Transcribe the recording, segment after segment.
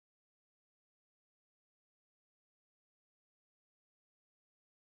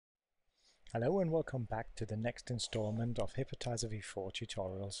Hello and welcome back to the next installment of Hippotizer V4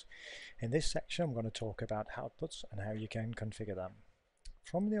 tutorials. In this section I'm going to talk about outputs and how you can configure them.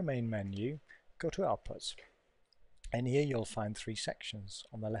 From your main menu, go to Outputs, and here you'll find three sections.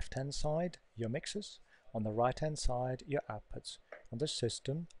 On the left hand side, your mixes. On the right hand side, your outputs. On this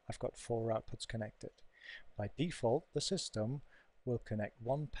system, I've got 4 outputs connected. By default, the system will connect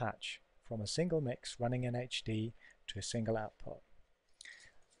one patch from a single mix running in HD to a single output.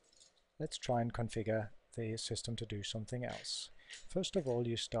 Let's try and configure the system to do something else. First of all,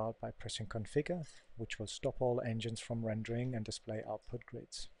 you start by pressing Configure, which will stop all engines from rendering and display output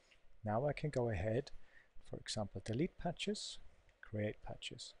grids. Now I can go ahead, for example, delete patches, create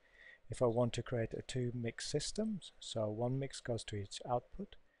patches. If I want to create a 2 mix system, so one mix goes to each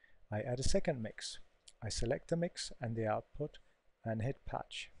output, I add a second mix. I select the mix and the output and hit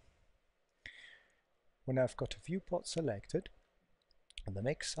patch. When I've got a viewport selected, on the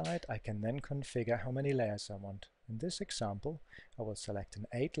mix side, I can then configure how many layers I want. In this example, I will select an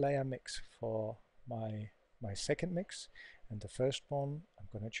 8-layer mix for my second mix, and the first one I'm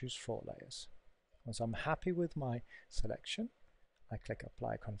going to choose 4 layers. Once I'm happy with my selection, I click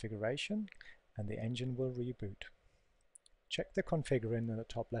Apply Configuration and the engine will reboot. Check the configure in the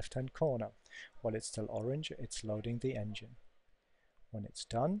top left hand corner. While it's still orange, it's loading the engine. When it's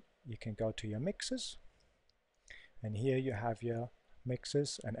done, you can go to your mixes, and here you have your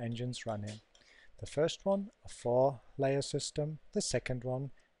mixes and engines running. The first one, a 4-layer system. The second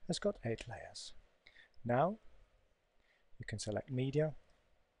one has got 8 layers. Now you can select media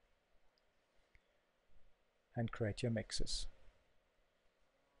and create your mixes.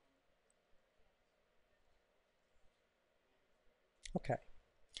 Okay,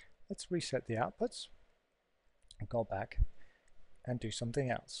 let's reset the outputs and go back and do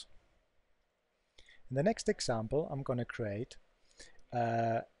something else. In the next example, I'm going to create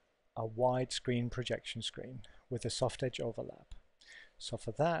a widescreen projection screen with a soft edge overlap. So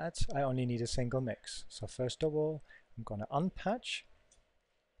for that, I only need a single mix. So first of all, I'm going to unpatch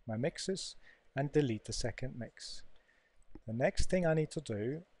my mixes and delete the second mix. The next thing I need to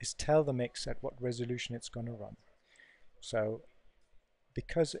do is tell the mix at what resolution it's going to run. So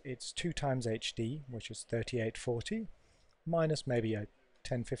because it's 2 times HD, which is 3840, minus maybe a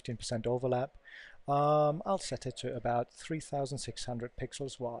 10-15% overlap, I'll set it to about 3600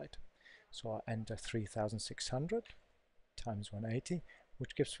 pixels wide. So I enter 3600 times 180,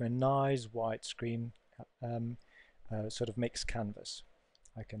 which gives me a nice widescreen sort of mixed canvas.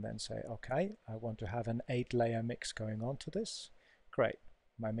 I can then say, okay, I want to have an 8-layer mix going on to this. Great,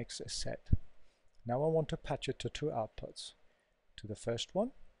 my mix is set. Now I want to patch it to 2 outputs, to the first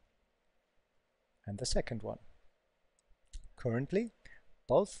one and the second one. Currently,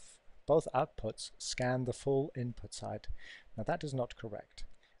 both outputs scan the full input side. Now that is not correct.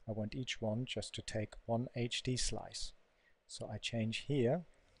 I want each one just to take one HD slice. So I change here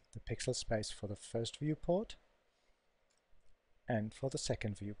the pixel space for the first viewport and for the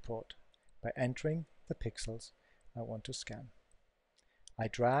second viewport by entering the pixels I want to scan. I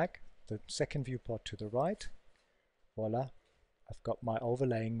drag the second viewport to the right. Voila, I've got my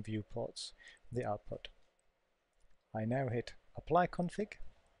overlaying viewports, the output. I now hit Apply Config.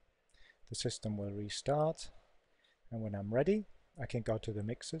 The system will restart, and when I'm ready, I can go to the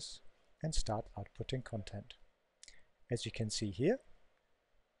mixes and start outputting content. As you can see here,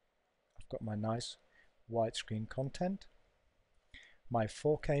 I've got my nice widescreen content. My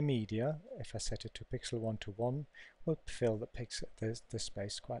 4K media, if I set it to pixel 1 to 1, will fill the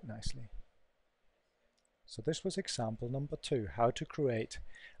space quite nicely. So this was example number 2, how to create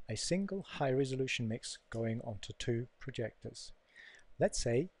a single high-resolution mix going onto 2 projectors. Let's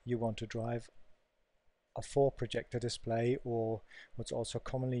say you want to drive a 4-projector display, or what's also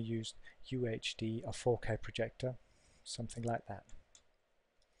commonly used, UHD, a 4K projector, something like that.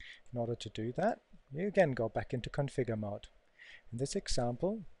 In order to do that, you again go back into configure mode. In this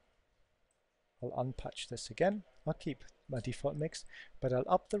example, I'll unpatch this again. I'll keep my default mix, but I'll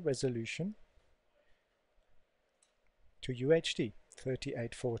up the resolution to UHD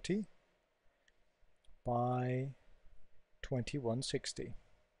 3840 by 2160.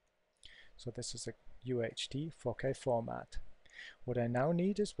 So this is a UHD 4K format. What I now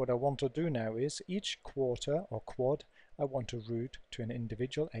need is, what I want to do now is, each quarter or quad I want to route to an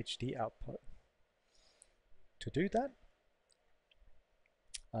individual HD output. To do that,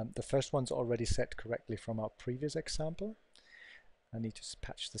 the first one's already set correctly from our previous example. I need to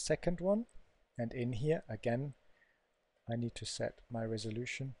patch the second one, and in here again I need to set my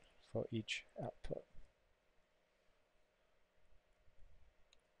resolution for each output.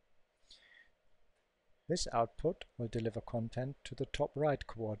 This output will deliver content to the top right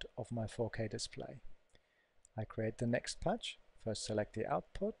quad of my 4K display. I create the next patch, first select the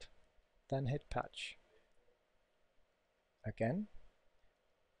output, then hit patch. Again,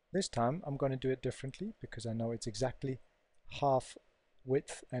 this time I'm going to do it differently because I know it's exactly half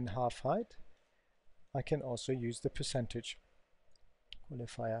width and half height. I can also use the percentage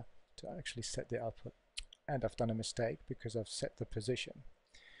qualifier to actually set the output. And I've done a mistake because I've set the position.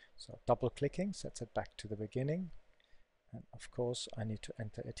 So double clicking sets it back to the beginning, and of course I need to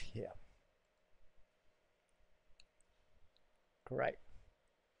enter it here. Great.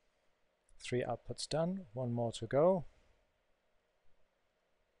 3 outputs done, 1 more to go.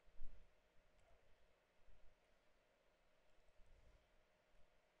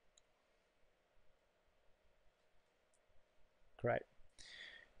 Great.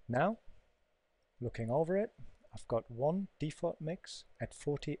 Now, looking over it, I've got one default mix at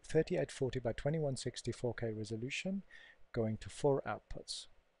 3840 by 2160 4K resolution going to 4 outputs.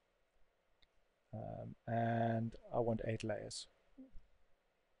 And I want 8 layers.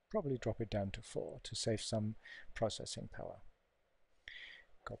 Probably drop it down to 4 to save some processing power.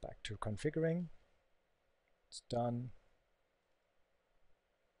 Go back to configuring. It's done.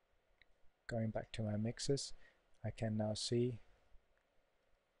 Going back to my mixes, I can now see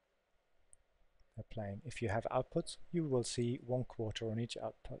they're playing. If you have outputs, you will see 1/4 on each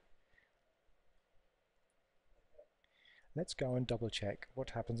output. Let's go and double check what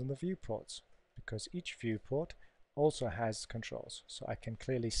happens on the viewports, because each viewport also has controls. So I can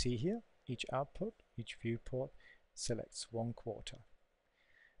clearly see here each output, each viewport selects 1/4.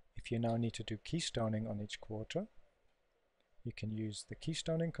 If you now need to do keystoning on each quarter, you can use the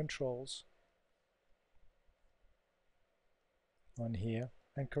keystoning controls on here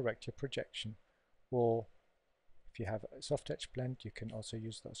and correct your projection. Or if you have a soft edge blend, you can also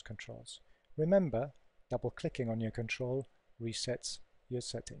use those controls. Remember, double clicking on your control resets your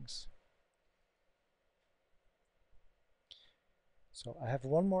settings. So I have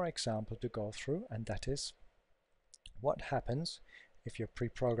one more example to go through, and that is what happens if you're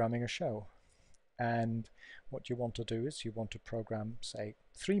pre-programming a show. And what you want to do is you want to program, say,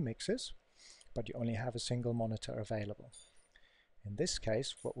 3 mixes, but you only have a single monitor available. In this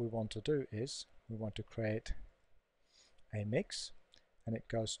case, what we want to do is we want to create a mix, and it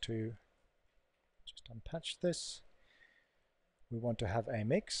goes to, just unpatch this, we want to have a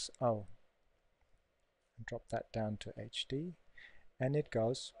mix, and drop that down to HD, and it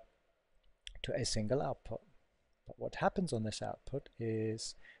goes to a single output. But what happens on this output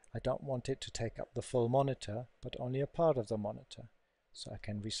is I don't want it to take up the full monitor, but only a part of the monitor. So I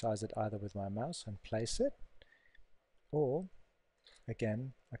can resize it either with my mouse and place it, or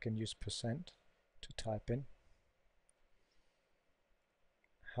again I can use % to type in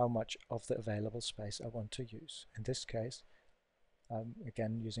how much of the available space I want to use. In this case, I'm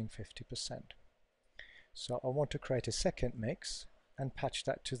again using 50%. So I want to create a second mix and patch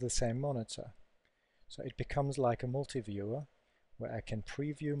that to the same monitor. So it becomes like a multi-viewer where I can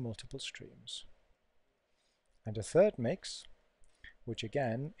preview multiple streams. And a third mix, which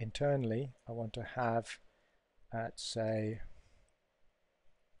again internally I want to have at, say,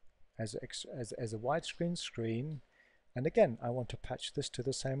 as a widescreen screen, and again I want to patch this to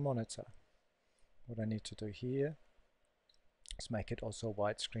the same monitor. What I need to do here is make it also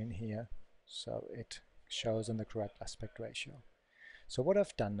widescreen here so it shows in the correct aspect ratio. So what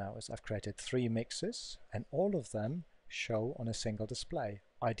I've done now is I've created 3 mixes, and all of them show on a single display,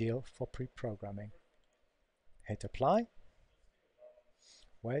 ideal for pre-programming. Hit apply,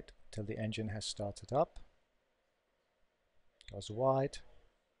 wait till the engine has started up, goes wide,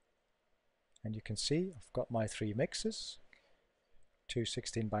 and you can see I've got my 3 mixes, 2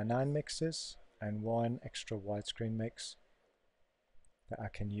 16:9 mixes and 1 extra widescreen mix that I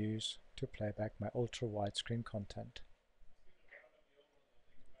can use to play back my ultra widescreen content.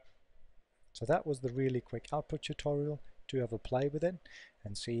 So that was the really quick output tutorial. Do have a play with it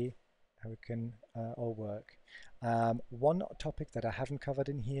and see how it can all work. One topic that I haven't covered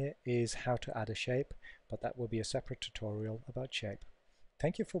in here is how to add a shape, but that will be a separate tutorial about shape.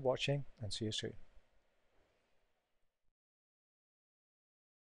 Thank you for watching, and see you soon.